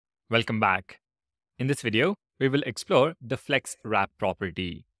Welcome back. In this video, we will explore the flex wrap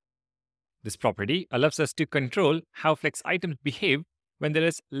property. This property allows us to control how flex items behave when there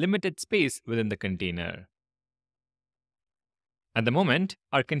is limited space within the container. At the moment,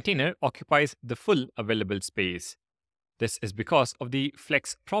 our container occupies the full available space. This is because of the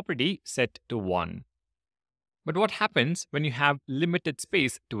flex property set to 1. But what happens when you have limited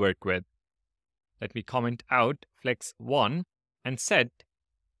space to work with? Let me comment out flex 1 and set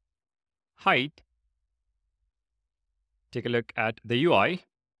height. Take a look at the UI.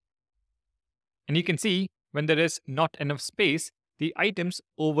 And you can see when there is not enough space, the items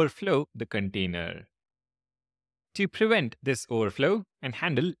overflow the container. To prevent this overflow and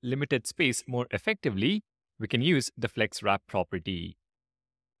handle limited space more effectively, we can use the flex wrap property.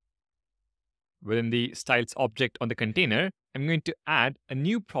 Within the styles object on the container, I'm going to add a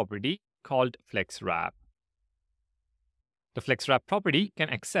new property called flex wrap. The flex wrap property can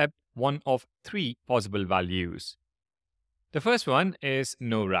accept one of 3 possible values. The first one is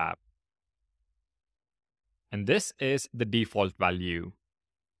no wrap. And this is the default value.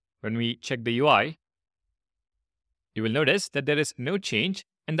 When we check the UI, you will notice that there is no change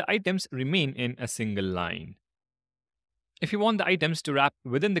and the items remain in a single line. If you want the items to wrap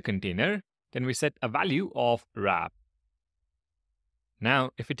within the container, then we set a value of wrap.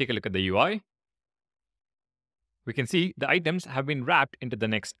 Now, if we take a look at the UI, we can see the items have been wrapped into the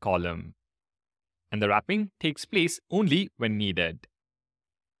next column. And the wrapping takes place only when needed.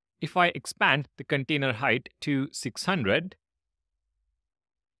 If I expand the container height to 600,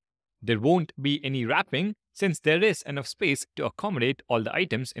 there won't be any wrapping since there is enough space to accommodate all the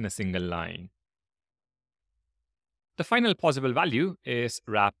items in a single line. The final possible value is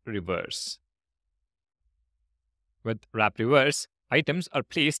wrap reverse. With wrap reverse, items are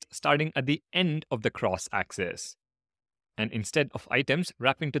placed starting at the end of the cross axis. And instead of items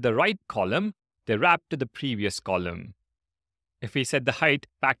wrapping to the right column, they wrap to the previous column. If we set the height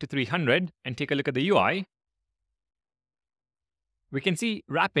back to 300 and take a look at the UI, we can see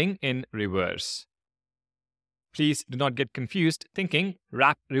wrapping in reverse. Please do not get confused thinking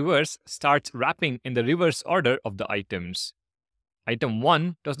wrap reverse starts wrapping in the reverse order of the items. Item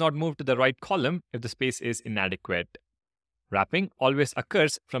 1 does not move to the right column if the space is inadequate. Wrapping always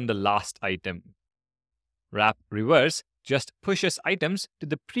occurs from the last item. Wrap reverse just pushes items to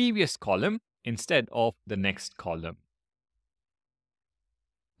the previous column instead of the next column.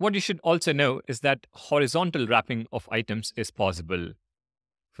 What you should also know is that horizontal wrapping of items is possible.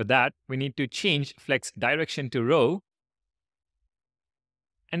 For that, we need to change flex direction to row,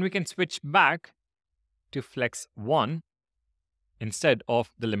 and we can switch back to flex 1 instead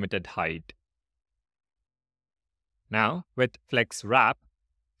of the limited height. Now, with flex wrap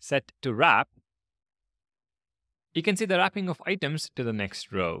set to wrap, you can see the wrapping of items to the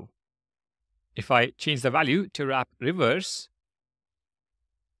next row. If I change the value to wrap reverse,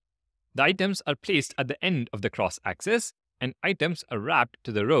 the items are placed at the end of the cross axis and items are wrapped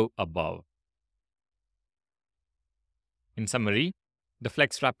to the row above. In summary, the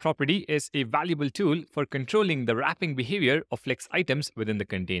flex wrap property is a valuable tool for controlling the wrapping behavior of flex items within the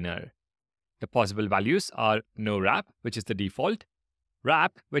container. The possible values are no wrap, which is the default,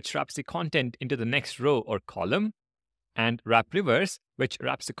 wrap, which wraps the content into the next row or column, and wrap reverse, which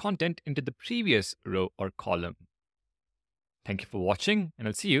wraps the content into the previous row or column. Thank you for watching, and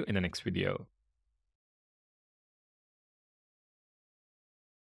I'll see you in the next video.